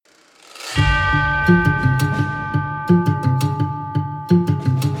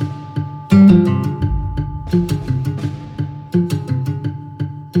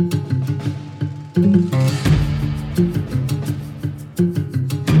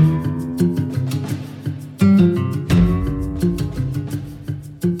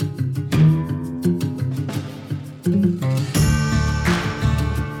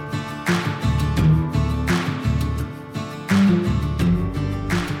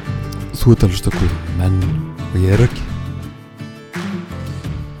Þú ert að hlusta okkur menn og ég er ekki.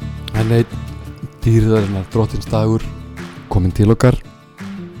 En einn dýrðarinnar drottins dagur kominn til okkar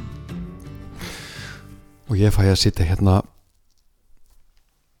og ég fæ að sitja hérna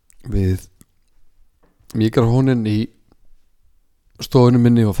við mikrofóninn í stofunum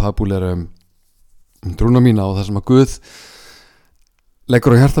minni og fabúlera trúna mína og það sem að Guð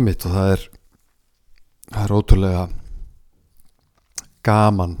leggur á hjarta mitt, og það er ótrúlega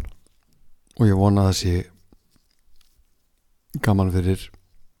gaman, og ég vona að það sé gaman fyrir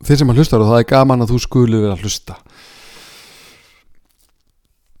þeir sem að hlustar, og það er gaman að þú skuli vera að hlusta.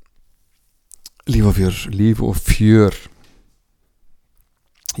 Líf og fjör.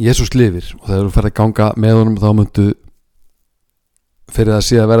 Jesús lifir, og þegar þú ferð að ganga með honum þá myndu fyrir að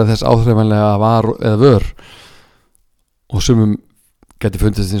sé að vera þess áþreifanlega var eða vör, og sumum geti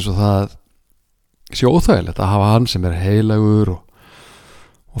fundist eins og það sé óþægilegt að hafa hann sem er heilagur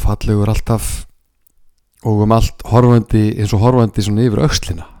og fallegur alltaf og allt horfandi, eins og horfandi svona yfir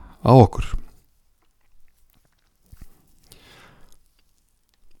öxlina á okkur.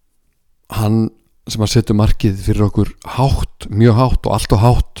 Hann sem að setja markið fyrir okkur hátt, mjög hátt og allt og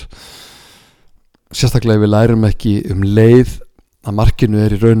hátt, sérstaklega ef við lærum ekki leið að markinu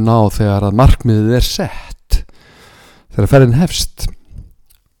er í raun á þegar að markmiðið er sett, þegar ferðin hefst,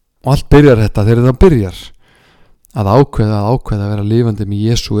 og allt byrjar þetta þegar það byrjar að ákveða að vera lifandi með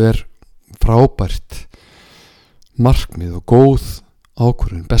Jesú er frábært markmið og góð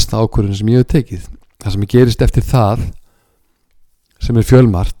ákvörðun, besta ákvörðun sem ég hef tekið. Það sem gerist eftir það sem er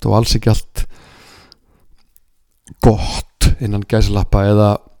fjölmargt og alls ekki allt gott innan gæsalappa eða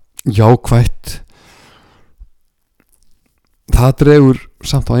jákvætt, það dregur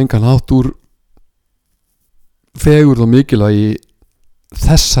samt á engan hátt úr fegurð og mikilvægi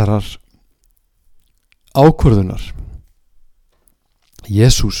þessarar ákvörðunar.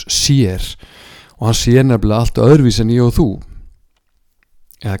 Jesús sér, og hann sér nefnilega allt öðruvísi en ég og þú,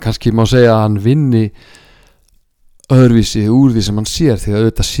 eða kannski má segja að hann vinni öðruvísi úr því sem hann sér, því að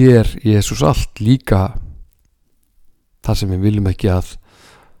auðvitað sér Jesús allt, líka þar sem við viljum ekki að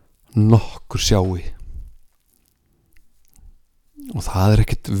nokkur sjái, og það er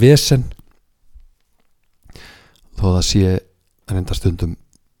ekkert vesen þó það sé reynda stundum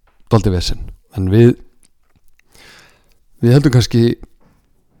dálítið vesen. En við heldum kannski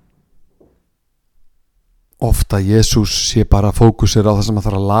ofta að Jesús sé bara fókusir á það sem að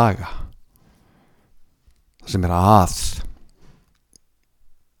þarf að laga, það sem er að,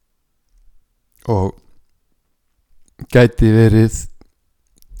 og gæti verið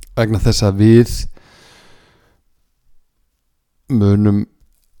vegna þess að við munum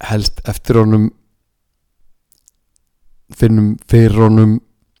helst eftir honum, finnum fyrir honum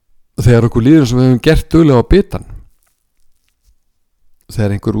þegar okkur líður sem við hefum gert duglega á bitan,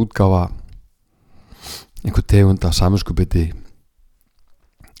 þegar einhver útgáfa, einhver tegunda samviskubiti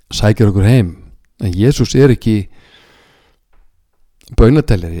sækir okkur heim. En Jesús er ekki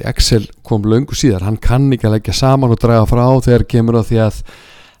baunateljari. Excel kom löngu síðar, hann kann ekki að leggja saman og draga frá þegar kemur á því að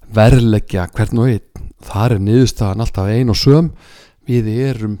verðleggja hvern og einn. Þar er niðurstaðan alltaf ein og söm: við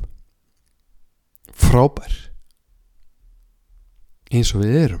erum frábær eins og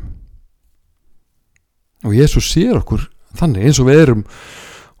við erum, og Jesús sér okkur þannig eins og við erum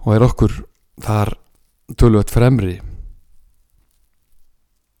og er okkur þar töluvert fremri.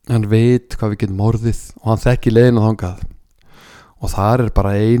 Hann veit hvað við getum orðið og hann þekki leiðina þangað, og þar er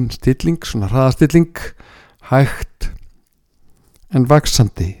bara ein stilling, svona hraðastilling, hægt en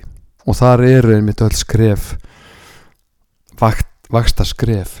vaxandi, og þar eru einmitt öll skref, vaxta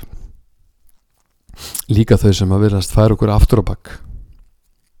skref, líka þau sem að virðast færa okkur aftur á bak.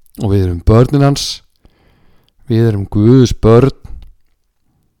 Og við erum börnin hans, við erum Guðs börn,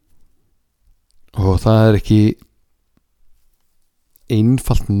 og það er ekki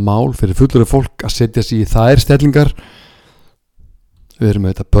einfalt mál fyrir fullorðið fólk að setja sig í þær stellingar. Við erum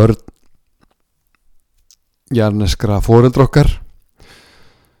auðvitað börn jarneskra foreldra okkar,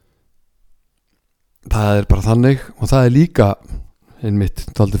 það er bara þannig, og það er líka einmitt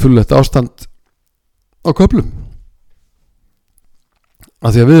dálítið fullorðið ástand á köflum,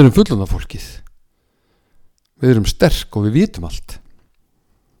 af því að við erum fullorðna fólkið, við erum sterk og við vitum allt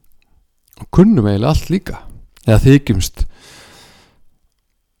og kunnum eiginlega allt líka, eða þykjumst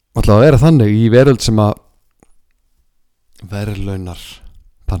alltaf að vera þannig í veröld sem að verðlaunar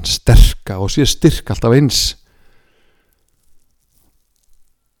þann sterka og sé styrk alltaf eins.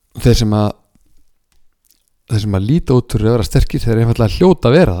 Þeir sem að líta út fyrir að vera sterkir, þeir einfallega hljóta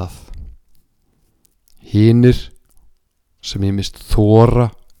að vera það. Hinir sem ýmist þora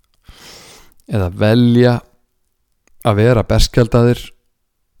eða velja að vera berskjaldaðir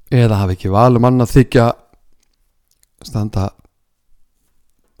eða hafa ekki val annað þykja standa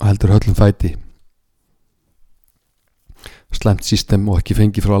og heldur höllum fæti, slæmt system og ekki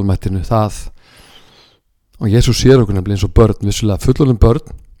fengi frá almættinu það. Og Jesús sér okkur nefnilega eins og börn, vissulega fullorðin börn,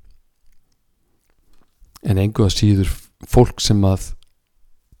 en engu að síður fólk sem að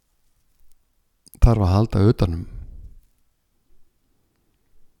þarf að halda utanum.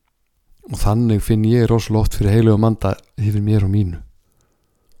 Og þannig finn ég rosalega oft fyrir heilugum anda yfir mér og mínu.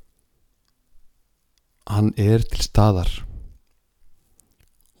 Hann til staðar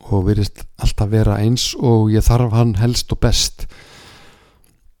og virðist alltaf vera eins og ég þarf hann helst og best.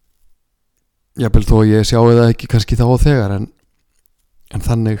 Jafnvel þó ég sjái það ekki kannski þá og þegar, en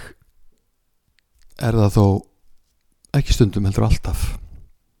þannig það þó ekki stundum, heldur alltaf.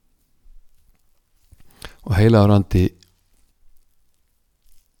 Og heilagur andi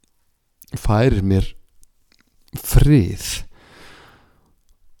færir mér frið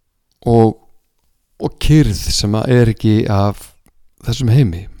og kyrrð sem ekki af þessum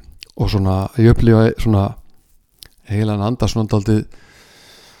heimi, og svona ég upplifa svona heilagan anda svona dálítið,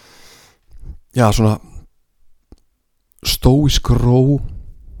 já, svona stóísk ró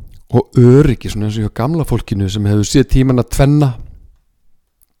og öryggi, svona eins og hjá gamla fólkinu sem hefur séð tíman að tvenna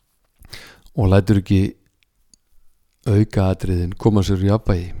og lætur ekki aukaatriðin koma sér í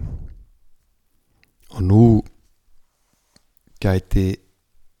jafnvægi. Og nú gæti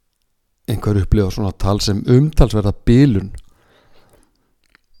einhver upplifa svona tal sem umtalsverða bilun,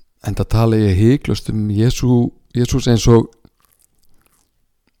 enda tala ég hiklaust Jesús eins og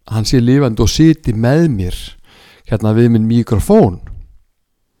hann sé lifandi og siti með mér hérna við minn mikrofón.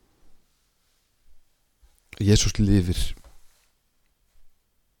 Jesús lifir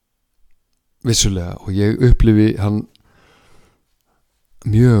vissulega og ég upplifi hann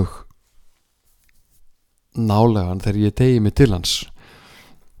mjög nálegan þegar ég tegi mig til hans,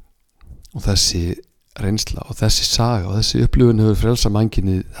 og þessi reynsla og þessi saga og þessi upplifun hefur frelsað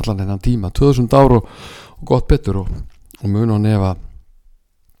mannkynið allan þennan tíma, 2000 ár og gott betur, og mun og nefa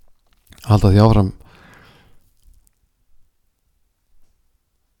halda því áfram.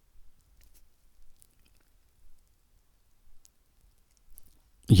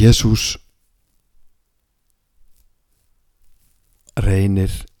 Jesús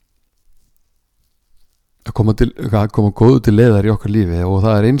reynir að koma góðu til leiðar í okkar lífi, og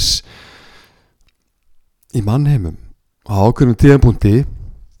það eins í mannheimum. Á ákveðnum tíðanpunkti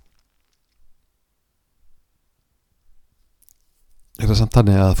það samt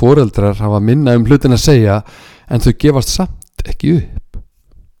þannig að foreldrar hafa minna hlutin að segja, en þau gefast samt ekki upp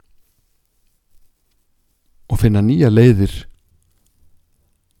og finna nýja leiðir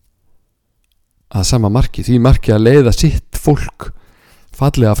að sama marki, því marki að leiða sitt fólk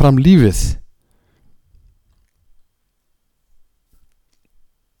fallega fram lífið.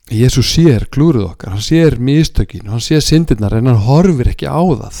 Jesús sér klúruð okkar, hann sér mistökin, hann sér syndirnar, en hann horfir ekki á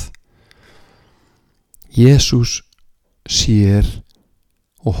það. Jesús sér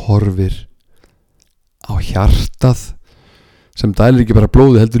og horfir á hjartað sem dælir ekki bara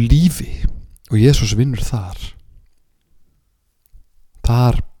blóði heldur lífi, og Jesús vinnur þar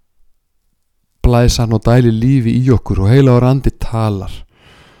blæs hann og dælir lífi í okkur, og heilagur andi talar.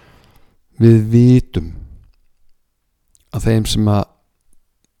 Við vitum að þeim sem að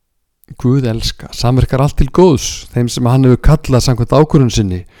Guð elska samverkar allt til góðs, þeim sem hann hefur kallað samkvæmt ákvörðun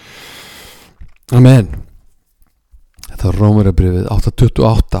sinni. Amen. Þetta er Rómverjabréfið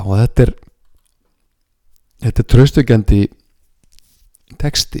 8:28, og þetta er traustvekjandi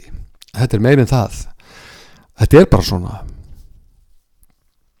texti. Þetta er meira en það. Þetta er bara svona.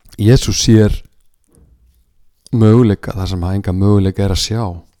 Jesús sér möguleika þar sem enga möguleika að sjá.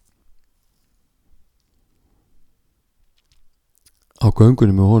 Á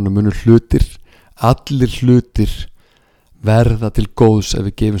göngunum með honum munu allir hlutir verða til góðs ef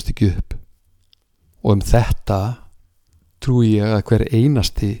við gefumst ekki upp. Og þetta trúi ég að hver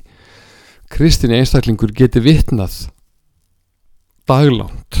einasti kristinn einstaklingur geti vitnað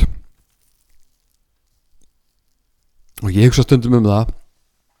daglangt. Og ég hugsa stundum það,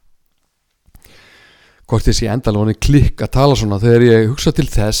 hvort þessi endalega klikk að tala svona, þegar ég hugsa til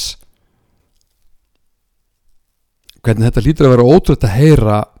þess hvernig þetta hlýtur að vera ótrúlegt að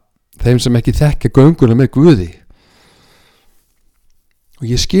heyra þeim sem ekki þekkja gönguna með Guði. Og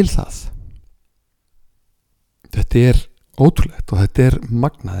ég skil það. Þetta er ótrúlegt og þetta er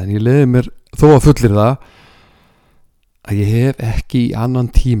magnað, en ég leiði mér þó að fullyrða að ég hef ekki í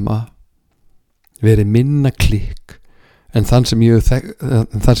annan tíma verið minna klikk en þann sem ég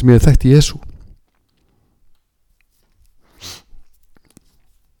hef þekkt Jesú.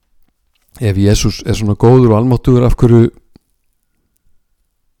 Ef Jesús er svona góður og almáttugur, af hverju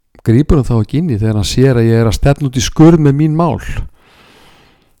grípur hann þá ekki inn í þegar hann sér að ég er að stefna út í skurð með mín mál?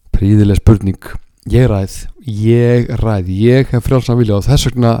 Prýðileg spurning. Ég hef frjálsan vilja og þess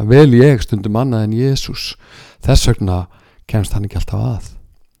vegna vel ég stundum annað en Jesús. Þess vegna kemst hann ekki alltaf að.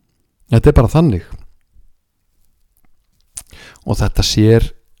 Þetta er bara þannig. Og þetta sér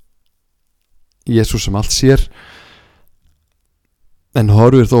Jesús sem allt sér, en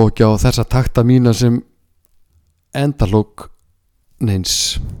horfir þó ekki á þessa takta mína sem endalók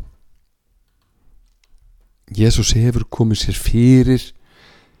neins. Jesús hefur komið sér fyrir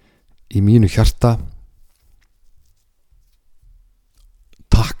í mínu hjarta.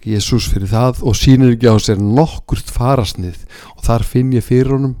 Takk Jesús fyrir það, og sýnir ekki á sér nokkurt farasnið, og þar finn ég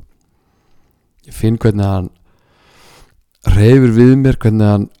fyrir honum. Ég finn hvernig hann hreyfir við mér, hvernig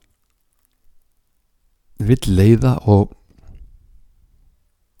hann vill leiða, og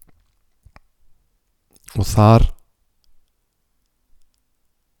þar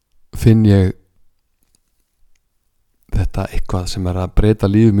finn ég þetta eitthvað sem er að breyta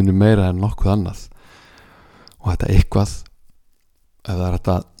lífið mínu meira en nokkuð annað. Og þetta eitthvað, ef það er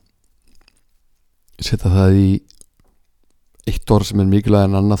að setja það í eitt orð sem er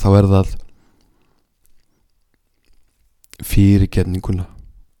mikilvægt en annað, þá er það fyrirgefninguna,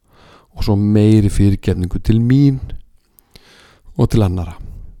 og svo meiri fyrirgefningu til mín og til annara,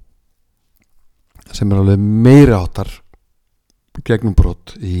 sem er alveg meiri áttar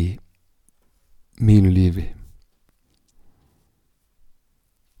gegnumbrot í mínu lífi.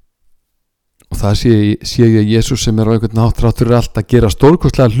 Og það sé ég Jesús sem er á einhvern hátt þrátt fyrir allt að gera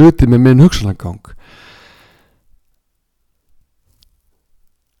stórkostlega hluti með minn hugsunargang.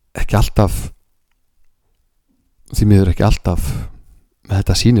 Ekki alltaf, því miður ekki alltaf með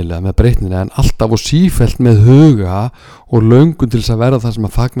þetta sýnilega, með breytnina, en alltaf og sífellt með huga og löngun til þess að vera það sem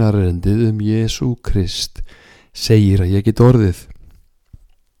að fagnaðarerindið Jesú Krist segir að ég get orðið.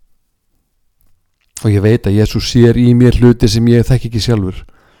 Og ég veit að Jesús sér í mér hluti sem ég þekki ekki sjálfur.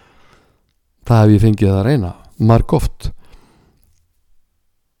 Það hef ég fengið að reyna margoft.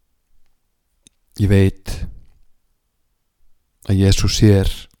 Ég veit að Jesús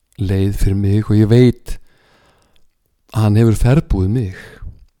sér leið fyrir mig, og ég veit að hann hefur ferbúið mig,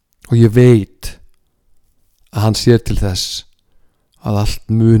 og ég veit að hann sér til þess að allt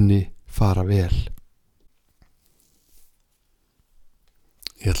muni fara vel.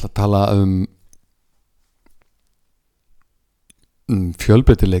 Ég ætla að tala um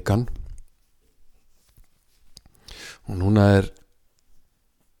fjölbreytileikan, og núna er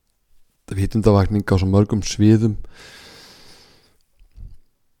vitundavakning á svo mörgum sviðum.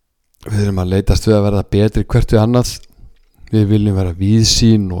 Við erum að leitast við að verða betri hvert við annað. Við viljum vera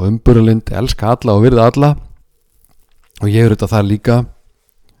víðsýn og umburðarlynd, elska alla og virða alla, og ég er auðvitað það líka.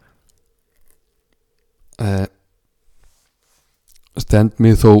 Stend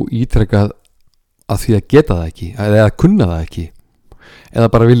mig þó ítrekað að því að geta það ekki, eða kunna það ekki,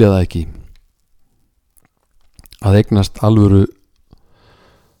 eða bara vilja það ekki, að eignast alvöru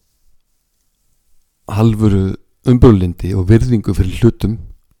umburðarlyndi og virðingu fyrir hlutum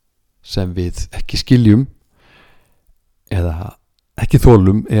sem við ekki skiljum eða ekki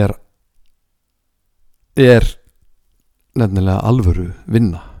þolum, er nefnilega alvöru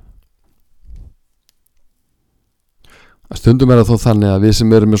vinna. Stundum er það þó þannig að við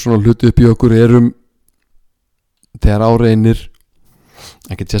sem erum með svona hluti upp í okkur erum, þegar áreinir,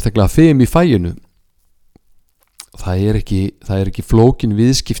 ekkert sérstaklega þeim í fæinu. Það er ekki flókin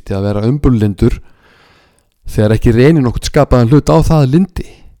viðskipti að vera umburðarlyndur þegar ekki reynir nokkuð skapaðan hlut á það lyndi.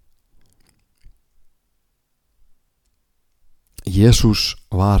 Jesús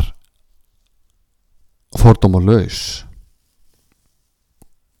var fordómalaus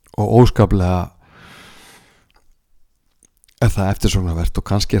og óskaplega er það eftirsóknarvert, og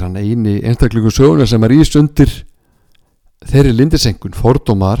kannski er hann eini einstaklingur sögunar sem er ís undir þeirri lindisengun.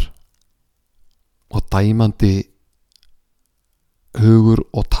 Fordómar og dæmandi hugur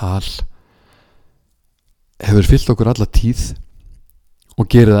og tal hefur fyllt okkur alla tíð og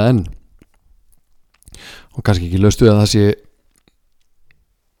gerir það enn, og kannski ekki laustu að það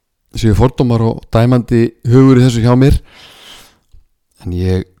séu fordómar og dæmandi hugur í þessu hjá mér, en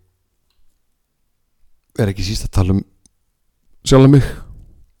ég er ekki síst að tala um sjálf mig,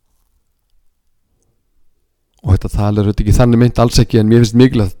 og þetta tal er ekki þannig meint, alls ekki, en mér finnst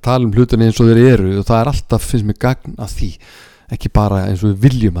mikilvægt að tala um hlutina eins og þeir eru, og það er alltaf, finnst mér, gagn af því, ekki bara eins og við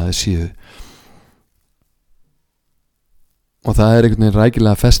viljum að þeir séu. Og það er einhvern veginn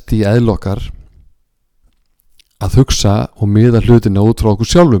rækilega fest í eðli okkar að hugsa og miða hlutina út frá okkur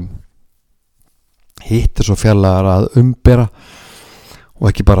sjálfum. Hitt er svo fjarlægar að umbera, og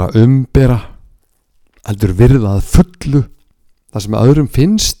ekki bara umbera, heldur virða að fullu það sem öðrum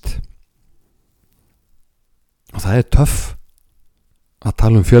finnst, og það töff að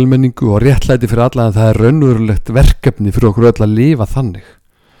tala fjölmenningu og réttlæti fyrir alla, en það raunverulegt verkefni fyrir okkur öll að lifa þannig.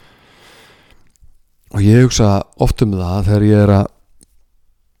 Og ég hugsa oft það þegar ég að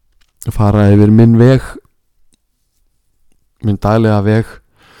fara yfir minn veg, minn daglega veg,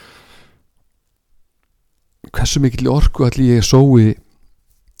 hversu mikil orku allir ég sói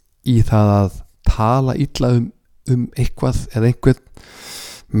í það að tala illa um eitthvað eða einhvern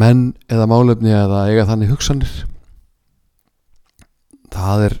menn eða málefni eða eiga þannig hugsanir.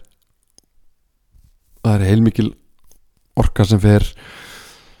 Það er heilmikil orka sem fer,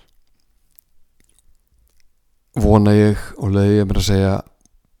 vona ég og leiði ég mér að segja,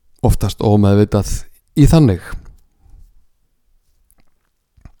 oftast ómeðvitað í þannig.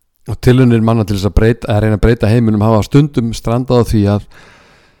 Og tilraunir manna til þess að reyna að breyta heiminum hafa stundum strandað á því að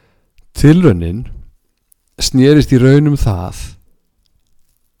tilraunin snerist í raunum það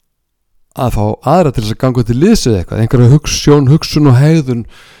að fá aðra til þess að ganga til liðs við eitthvað, einhverja hugsun og hegðun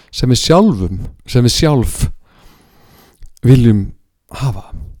sem við sjálf viljum hafa.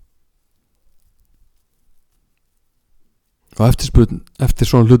 Og eftirspurn eftir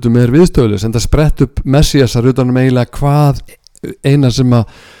svona hlutum viðstöðulegs, en það sprett upp messiasar utan eiginlega hvað eina sem að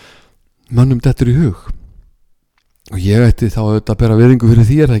mönnum dettur í hug. Og ég ætti þá auðvitað að bera virðingu fyrir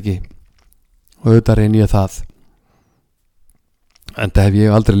því ekki, og auðvitað reyni ég það, en það hef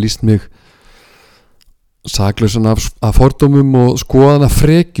ég aldrei lýst mig saklausan af fordómum og skoðana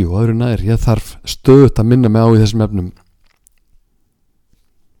frekju og öðru nær. Ég þarf stöðugt að minna mig á í þessum efnum,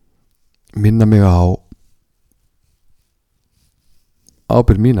 minna mig á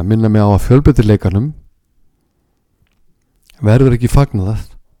ábyrgð mína, minna mig á að fjölbreytileikanum verður ekki fagnað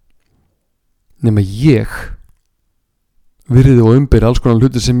nema ég virði og umbyrði alls konar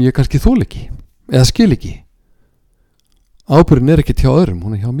hluti sem ég kannski þoli ekki eða skil ekki. Ábyrgðin ekki hjá öðrum,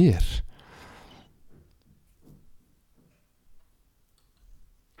 hún hjá mér.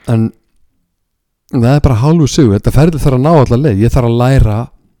 En það bara hálfu sigur. Þetta ferli þarf að ná alla leið. Ég þarf að læra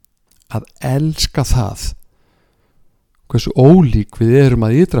að elska það hversu ólík við erum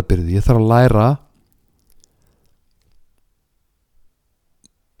að ytra byrði. Ég þarf að læra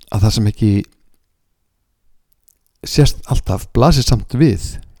að það sem ekki sést alltaf blasir samt við,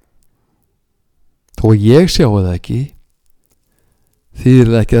 þó að ég sjáu það ekki þýðir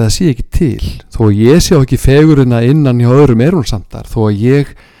það ekki að það sé ekki til. Þó að ég sjá ekki fegurina innan hjá öðrum hún samt þar. Þó að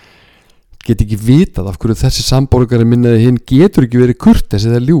ég get ekki vitað af hverju þessi samborgari minn eða hinn getur ekki verið kurteis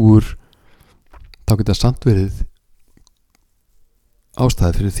eða ljúgur, þá getur það samt verið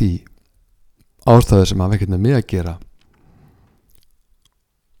ástæði fyrir því, ástæði sem hafa ekkert með mig að gera.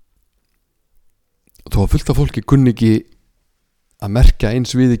 Þó að fullt af fólki kunni ekki að merkja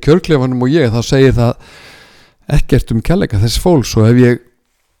eins við í kjörklefanum og ég, þá segir það ekkert kærleika þess fólks. Og ef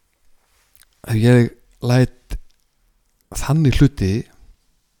ég læt þannig hluti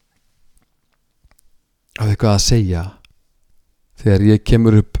af eitthvað að segja þegar ég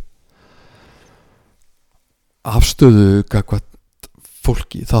kemur upp afstöðu gagnvart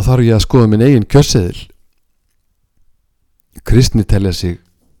fólki, þá þarf ég að skoða minn eigin kjörseðil. Kristni telja sig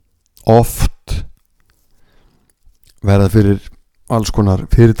oft verða fyrir alls konar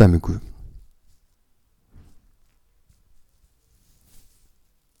fyrirdæmingu.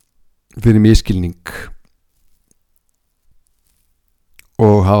 Fyrir miskilning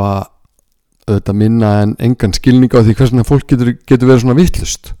og hafa auðvitað minna en engan skilning á því hversna fólk getur verið svona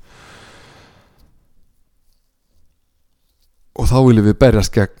vitlaust. Og þá viljum við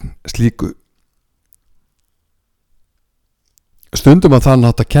berjast gegn slíku. Stundum að þann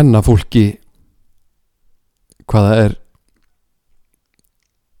átt að kenna fólki hvað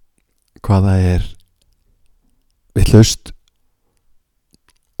það er vitlaust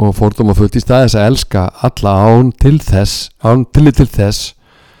og fordómafullt, í stað þess að elska alla án tillit til þess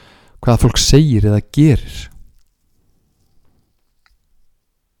hvað fólk segir eða gerir.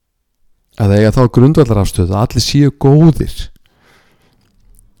 Að eiga þá grundvallarafstöðu að allir séu góðir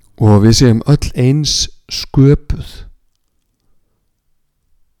og við séum öll eins sköpuð,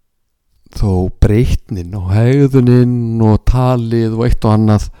 þó breytnin og hegðunin og talið og eitt og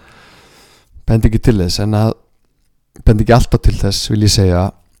annað bendi ekki til þess, en að bendi ekki alltaf til þess, vil ég segja,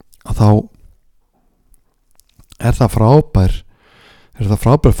 að þá er það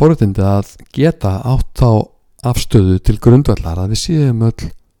frábær forréttindi að geta átt þá afstöðu til grundvallar að við séum öll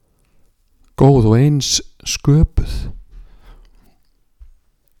góð og eins sköpuð.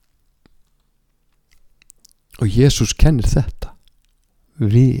 Og Jesús kennir þetta.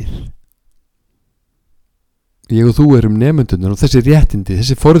 Ég og þú erum nemendurnir og þessi réttindi,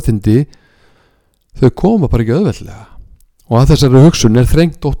 þessi forréttindi, þau koma bara ekki auðveldlega. og að þessari hugsun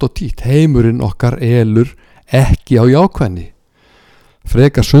þrengt ótt og títt. Heimurinn okkar elur ekki á jákvæðni,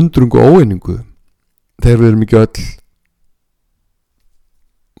 frekar sundrungu og óeiningu, þegar við erum ekki öll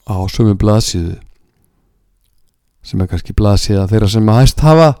á sömu blaðsíðu, sem kannski blaðsíða þeirra sem hæst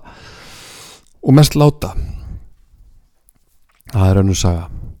hafa og mest láta. Það önnur saga.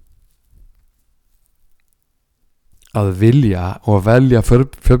 Að vilja og velja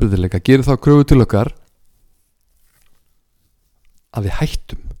fjölbreytileika gerir þá kröfu til okkar að við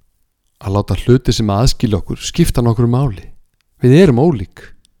hættum að láta hluti sem aðskilja okkur skipta nokkru máli. Við erum ólík,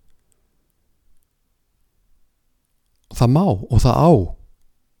 og það má og það á,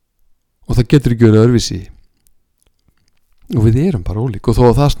 og það getur ekki verið öðruvísi, og við erum bara ólík. Og þó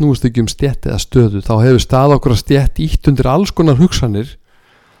að það snúist ekki stétt eða stöðu, þá hefur stað okkur að stétt ítt undir alls konar hugsanir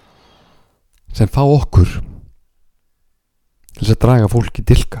sem fá okkur til þess að draga fólki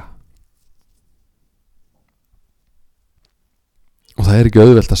dilka. Og það ekki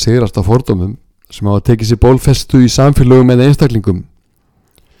auðvelt að sigrast á fordómum sem hafa tekið sér bólfestu í samfélögum eða einstaklingum,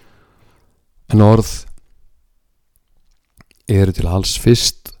 en orð eru til alls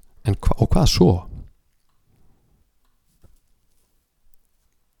fyrst, og hvað svo?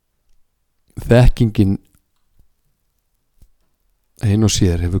 Þekkingin ein og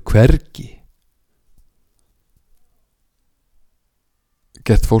sér hefur hvergi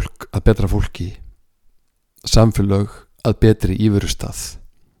gert fólk að betra fólki, samfélög að betri íverustað.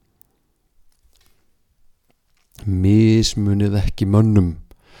 Mismunið ekki mönnum,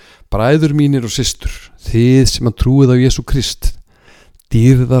 bræður mínir og systur, þið sem að trúið á Jesú Krist,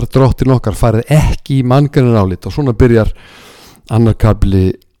 dýrðar drottin okkar, farið ekki í manngreinarálit. Og svona byrjar annar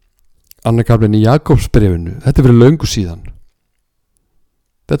kaflinn í Jakobsbréfinu. Þetta fyrir löngu síðan.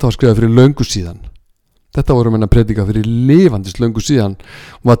 Þetta var skrifað fyrir löngu síðan. Þetta voru menn að predika fyrir lifandis löngu síðan,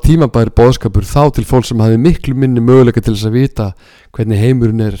 og var tímabær boðskapur þá til fólk sem hafði miklu minni möguleika til þess að vita hvernig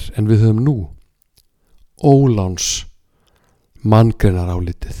heimurinn en við höfum nú. Óláns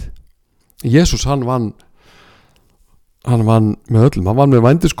manngreinaráritið. Jesús hann vann með öllum. Hann vann með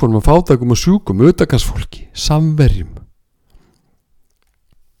vændiskonum og fátækum og sjúkum, utakansfólki, samverjum.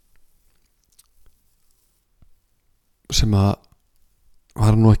 Sem að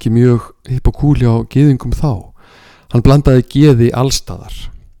var nú ekki mjög hipp og kúli á gyðingum þá. Hann blandaði geði allstaðar.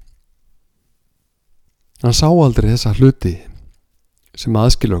 Hann sá aldrei þessa hluti sem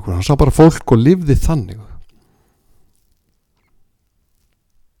aðskilur okkur. Hann sá bara fólk og lifði þannig.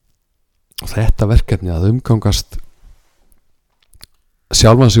 Og þetta verkefni að umgangast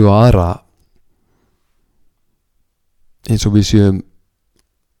sjálfan sig og aðra eins og við séum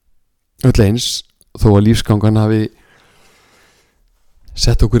öll eins, þó að lífsgangan hafi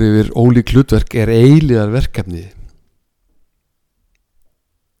sett okkur yfir ólík hlutverk, eilíðar verkefni.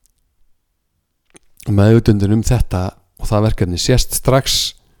 Og meðvitundin þetta og það verkefni sést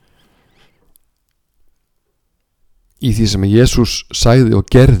strax í því sem Jesús sagði og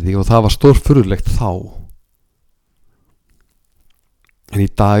gerði, og það var stórfurðulegt þá. En í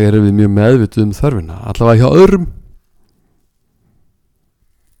dag erum við mjög meðvituð þörfina, allavega hjá öðrum.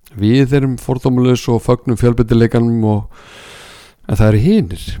 Við erum fordómalaus og fögnum fjölbreytileikanum, en það eru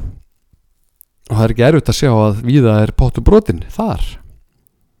hinir. Og það ekki erfitt að sjá að víða pottur brotinn þar.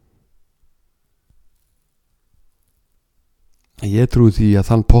 Ég trúi því að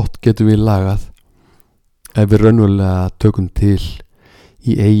þann pott getum við lagað ef við raunverulega tökum til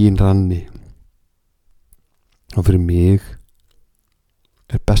í eigin ranni. Og fyrir mig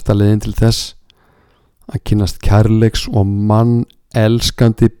besta leiðin til þess að kynnast kærleiks og mann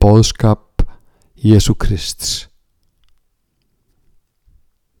elskandi boðskap Jesú Krists,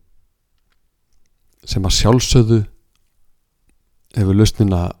 sem að sjálfsögðu hefur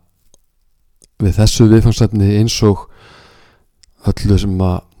lausnina við þessu viðfangsefni eins og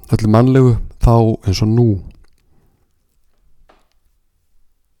öllu mannlegu þá eins og nú.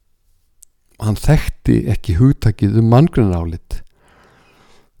 Hann þekkti ekki hugtakið manngreinarálit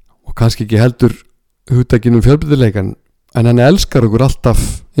og kannski ekki heldur hugtakið fjölbreytileikan, en hann elskar okkur alltaf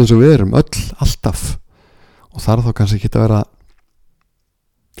eins og við erum, alltaf, og þarf þá kannski ekki að vera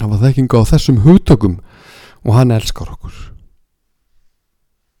hafa þekkingu á þessum hugtökum, og hann elskar okkur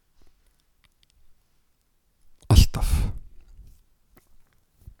alltaf,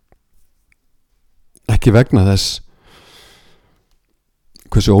 ekki vegna þess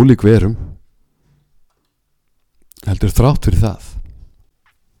hversu ólík við erum, heldur þrátt fyrir það.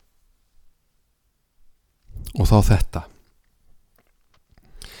 Og þá þetta: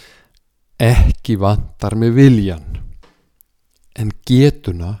 ekki vantar mig viljan, en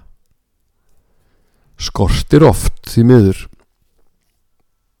getuna skortir oft því miður.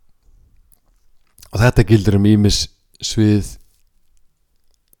 Og þetta gildir ýmis svið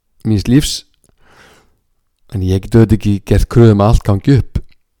míns lífs, en ég get auðvitað ekki gert kröfum að allt gangi upp,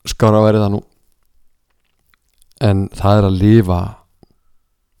 skára væri það nú, en það er að lifa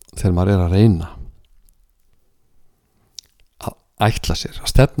þegar maður er að reyna að ætla sér,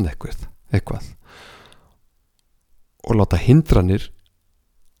 að stefna eitthvað og láta hindranir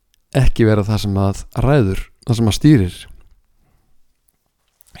ekki vera það sem að ræður, það sem að stýrir.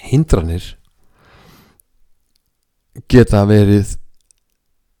 Hindranir geta verið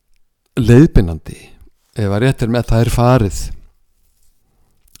leiðbeinandi ef að rétt er með það er farið.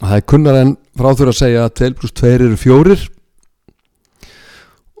 Það er kunnar en fráþur að segja að 2 + 2 eru 4,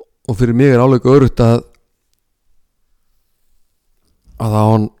 og fyrir mig er alveg örugt að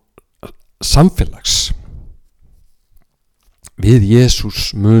án samfélags við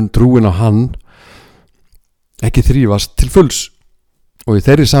Jesús mun trúin á hann ekki þrífast til fulls, og í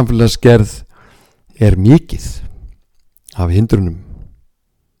þeirri samfélagsgerð er mikið af hindrunum,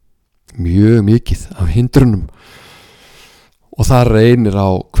 mjög mikið af hindrunum, og það reynir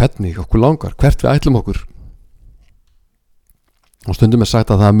á hvernig okkur langar, hvert við ætlum okkur, og stundum er sagt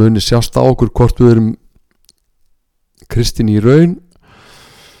að það muni sjást á okkur hvort við erum kristin í raun,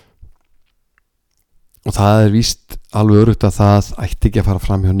 og það er víst alveg örugt að það ætti ekki að fara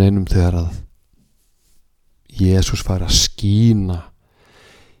fram hjá neinum þegar að Jesús fær að skína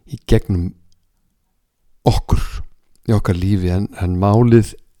í gegnum okkur í okkar lífi, en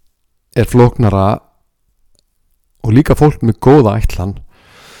málið er flóknara, og líka fólk með góða ætlan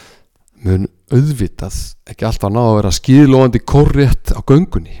mun auðvitað ekki alltaf ná að vera skíðlóðandi kórrétt á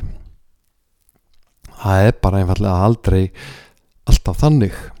göngunni. Það er bara einfallega aldrei alltaf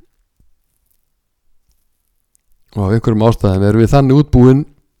þannig, og af einhverjum ástæðum erum við þannig útbúin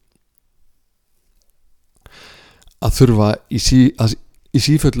að þurfa í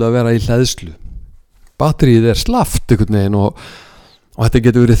sífellu að vera í hleðslu. Batterið er slaft einhvern veginn, og þetta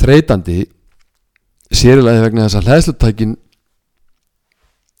getur verið þreytandi, sérilega vegna þess að hleðslutækin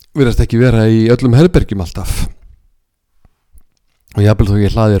virðast ekki vera í öllum herbergjum alltaf, og jafnvel þó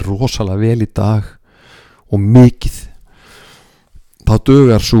ég hlaði rosalega vel í dag og mikið, þá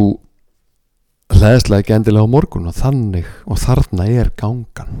dugar svo hleðsla ekki endilega á morgun, og þannig og þarna er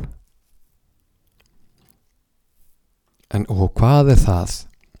gangan. Og hvað er það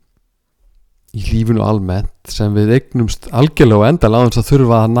í lífinu almennt sem við eignumst algjörlega og endalega aðeins að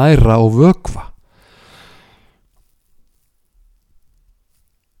þurfa að næra og vökva?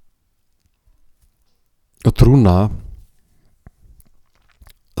 Og trúna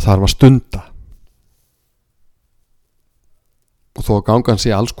þarf að stunda, og þó að gangan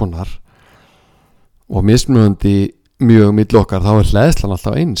sé alls konar og mismunandi mjög milli okkar, þá er hleðslan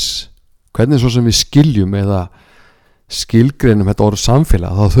alltaf eins. Hvernig svo sem við skiljum eða skilgreinum þetta orð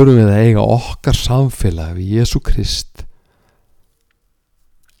samfélag, þá þurfum við að eiga okkar samfélag við Jesú Krist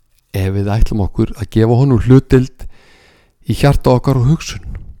ef við ætlum okkur að gefa honum hlutdeild í hjarta okkar og hugsun.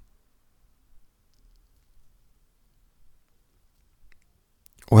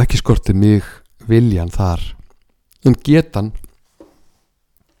 Og ekki skorti mig viljan þar, en getan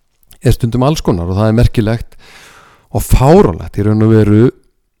er stundum alls konar, og það er merkilegt og fáránlegt í raun og veru,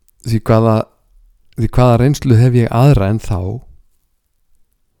 því hvaða reynslu hef ég aðra en þá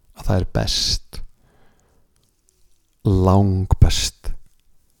að það er best, langbest,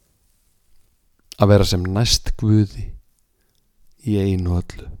 að vera sem næst Guði í einu og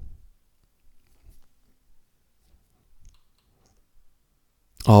öllu.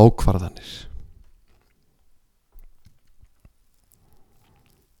 Ákvarðanir.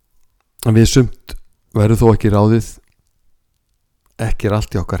 En við sumt verður þó ekki ráðið, ekki er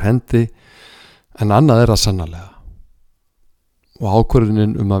allt í okkar hendi, en annað er það sannarlega. Og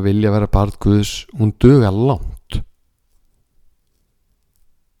ákvörðunin að vilja vera barn Guðs, hún dugar langt.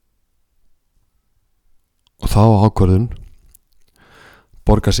 Og þá ákvörðun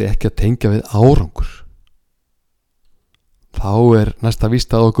borgar sig ekki að tengja við árangur. Þá er næsta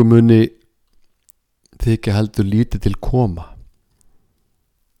víst að okkur muni þykja heldur lítið til koma.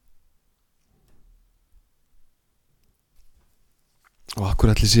 Og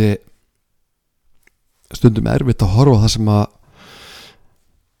akkur ætli sé stundum erfitt að horfa á það sem að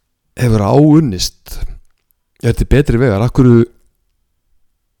hefur áunnist er til betri vegar. Akkur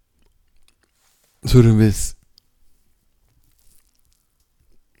þurfum við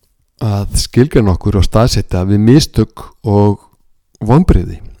að skilgreina okkur og staðsetja við mistök og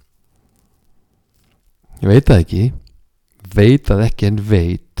vonbrigði. Ég veit það ekki, en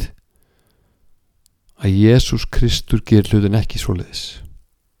veit að Jesús Kristur gerir hlutin ekki svoleiðis.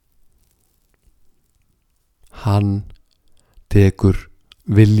 Hann tekur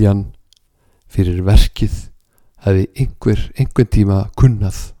viljan fyrir verkið hefði einhvern tíma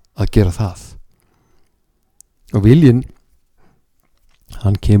kunnað að gera það. Og viljinn,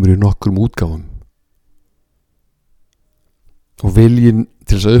 hann kemur í nokkrum útgáfum. Og viljinn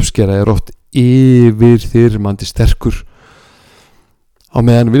til þess að uppskera er oft yfirþyrmandi sterkur, á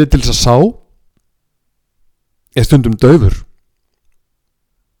meðan viljinn til þess að sá er stundum daufur.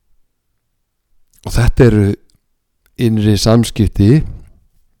 Og þetta eru innri samskipti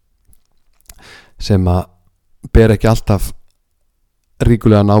sem að ber ekki alltaf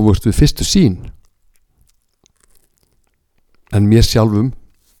ríkulega návöxt við fyrstu sýn. En mér sjálfum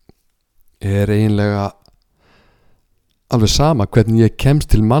er eiginlega alveg sama hvernig ég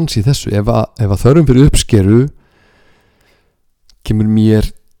kemst til manns í þessu. Ef að þörfum fyrir uppskeru kemur mér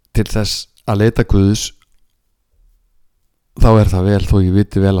til þess að leita Guðs, þá er það vel þó ég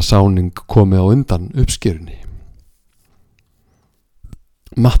viti vel að sáning komi á undan uppskerunni.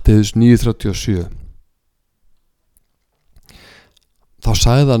 Matteus 9:37. Þá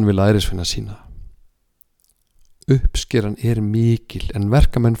sagði hann við lærisveina sína: uppskeran er mikil en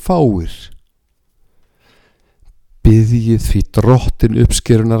verkamenn fáir. Biðjið því drottin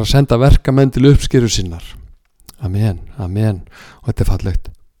uppskerunar að senda verkamenn til uppskeru sinnar. Amen, amen. Og þetta er fallegt.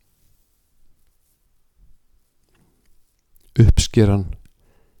 Uppskeran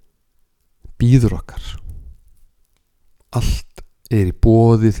bíður okkar. Allt er í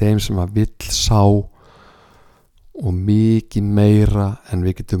boði þeim sem að vill sá, og mikið meira en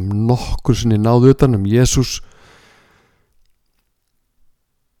við getum nokkur sinni náð utan um Jesús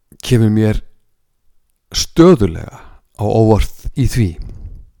kemur mér stöðulega á óvart í því.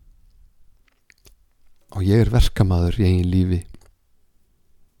 Og ég er verkamaður í eigin lífi,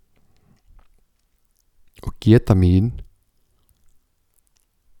 og geta mín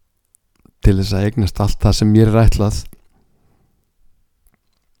til þess að eignast allt það sem mér er ætlað,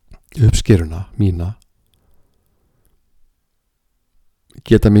 uppskeruna mína,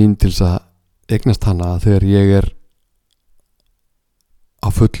 geta mín til þess að eignast hana þegar ég er á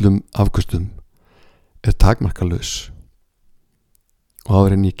fullum afköstum er takmarkalaus. Og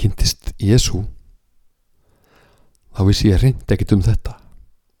áður en ég kynntist Jesú, þá vissi ég hreint ekkert um þetta.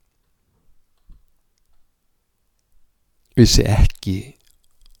 Vissi ekki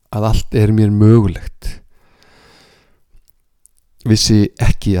að allt er mér mögulegt. Vissi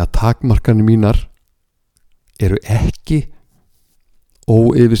ekki að takmarkanir mínar eru ekki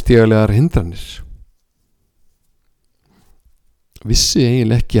óyfirstígalegar hindranir. Vissi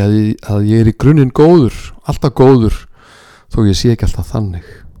eiginlega ekki að ég er í grunninn góður, alltaf góður, þó ég sé ekki alltaf þannig.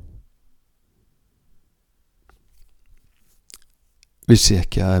 Vissi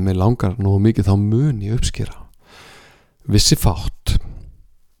ekki að ef mig langar nógu mikið þá mun ég uppskera. Vissi fátt.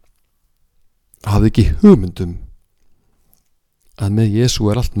 Hafði ekki hugmyndum að með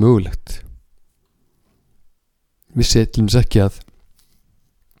Jesú er allt mögulegt. Vissi eitthvað ekki að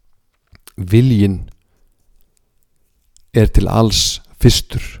viljinn er til alls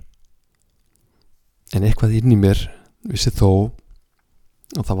fyrstur, en eitthvað inn í mér vissi þó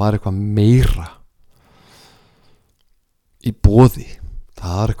að það var eitthvað meira í boði.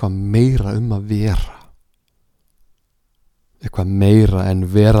 Það var eitthvað meira um að vera, eitthvað meira en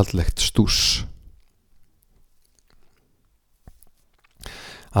veraldlegt stús.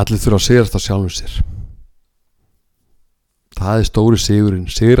 Allir þurfa að sigrast á sjálfum sér. Það er stóri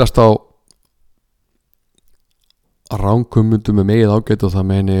sigurinn. Sigrast á rangumundum eigið ágætt, og það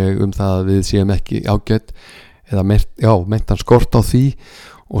meini ég það að við séum ekki ágætt eða meintan skort á því,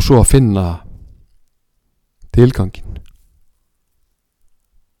 og svo að finna tilgangin.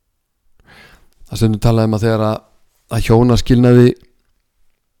 Það stundum talaði að þegar að hjónaskilnaði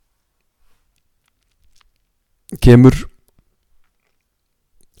kemur,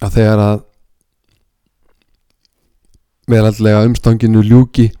 að þegar að veraldlega umstanginu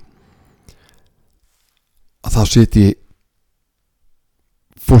ljúki, að þá siti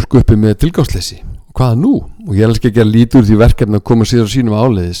fólk uppi með tilgangsleysi. Og hvaða nú? Og ég elska ekki að líta úr því verkefni að koma sér á sínum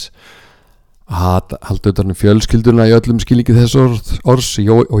áleiðis, að halda utan um fjölskylduna í öllum skilningi þess orðs,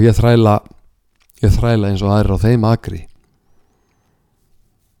 og ég þræla eins og aðrir á þeim akri.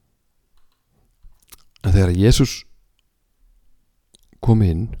 En þegar Jesús kom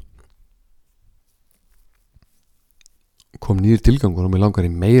inn, kom nýr tilgangur, og mér langar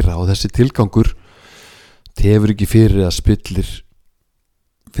í meira, og þessi tilgangur tefur ekki fyrir að spillir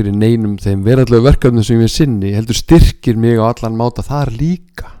fyrir neinum þeim veraldlegu verkefnum sem ég sinni, heldur styrkir mig á allan máta þar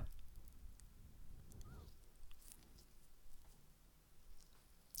líka.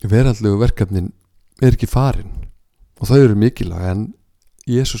 Veraldlegu verkefnin er ekki farin, og þau eru mikilvæg, en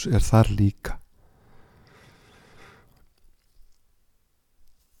Jesús er þar líka.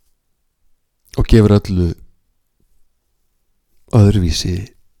 Og gefur öllu öðruvísi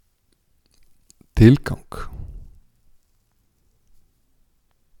tilgang.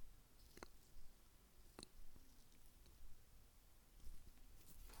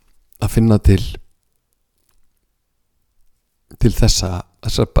 Að finna til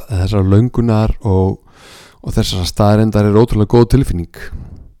þessar löngunar og þessar staðreyndar ótrúlega góð tilfinning.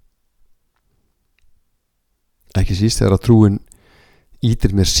 Ekki síst þegar að trúin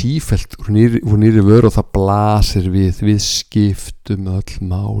ítir mér sífellt úr nýrri vör og það blasir við skiptum öll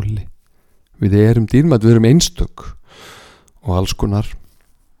máli. Við erum dýrmætt, við erum einstök og alls konar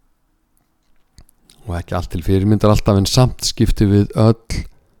og ekki allt til fyrirmyndar alltaf, en samt skipti við öll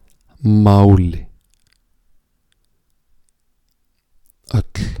máli.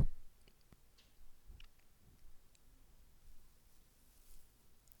 Öll.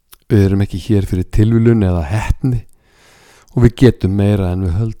 Við erum ekki hér fyrir tilviljun eða heppni og við getum meira en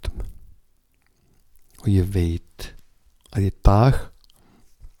við höldum. Og ég veit að í dag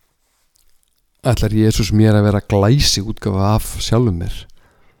ætlar Jesús mér að vera glæsi útgáfa af sjálfum mér.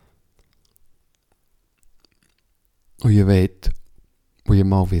 Og ég veit og ég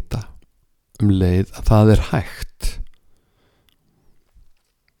má vita leið að það hægt.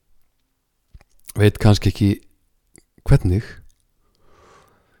 Veit kannski ekki hvernig,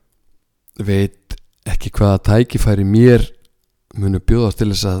 veit ekki hvaða tækifæri mér munu bjóðast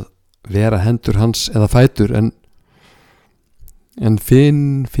til þess að vera hendur hans eða fætur, en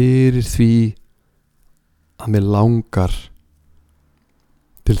finn fyrir því að mér langar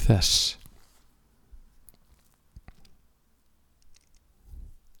til þess.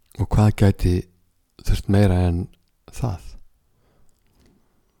 Og hvað gæti þurft meira en það?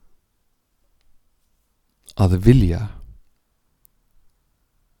 Að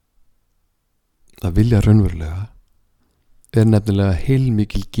vilja raunverulega nefnilega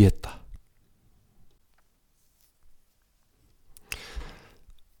heilmikil geta.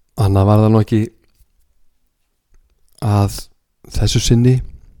 Annað var það nú ekki að þessu sinni.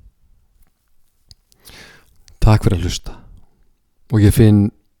 Takk fyrir að hlusta. Og ég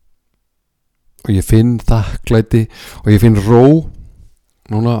finn þakklæti og ég finn ró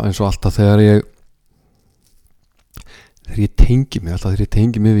núna, eins og alltaf þegar ég tengi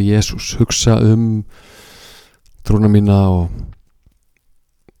mig við Jesús, hugsa trúna mína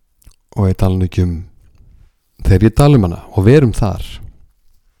og ég tala ekki þegar ég tala hana og verum þar,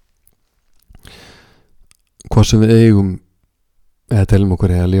 hvað sem við eigum eða telum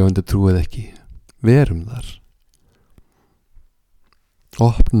okkur eða lifandi trú eða ekki, verum þar,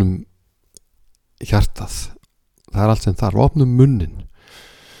 opnum hjartað, það allt sem þarf, opnum munnin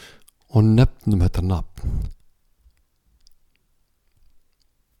og nefnum þetta nafn,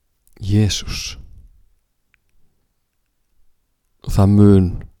 Jesús. Og það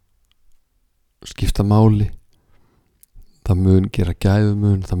mun skipta máli, það mun gera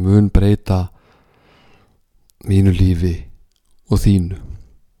gæfumun, það mun breyta mínu lífi og þínu.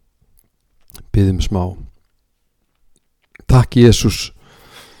 Biðum smá. Takk Jesús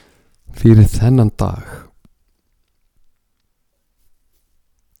fyrir þennan dag.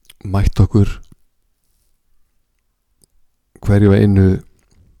 Mætt okkur hverju einu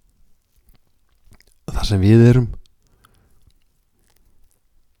þar sem við erum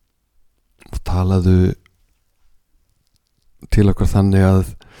og talaðu til okkur þannig að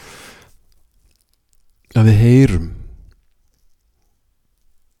við heyrum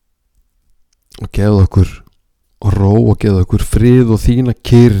og gefðu okkur ró og gefðu okkur frið og þína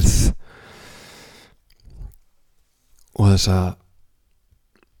kyrrð og þessa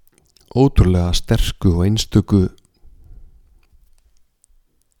ótrúlega sterku og einstöku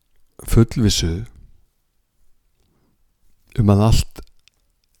fullvissu að allt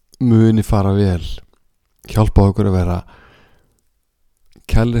muni fara vel. Hjálpa okkur að vera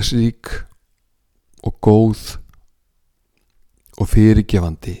kærleiksrík og góð og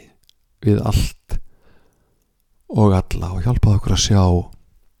fyrirgefandi við allt og alla, og hjálpa okkur að sjá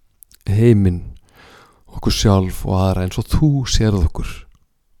heiminn, okkur sjálf og aðra eins og þú sérð okkur.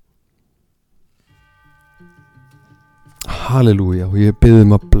 Halleluja. Og ég bið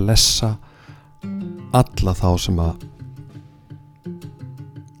að blessa alla þá sem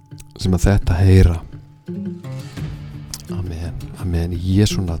að þetta heyra. Amen. Amen. Í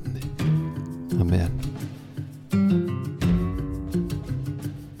Jesú nafni. Amen.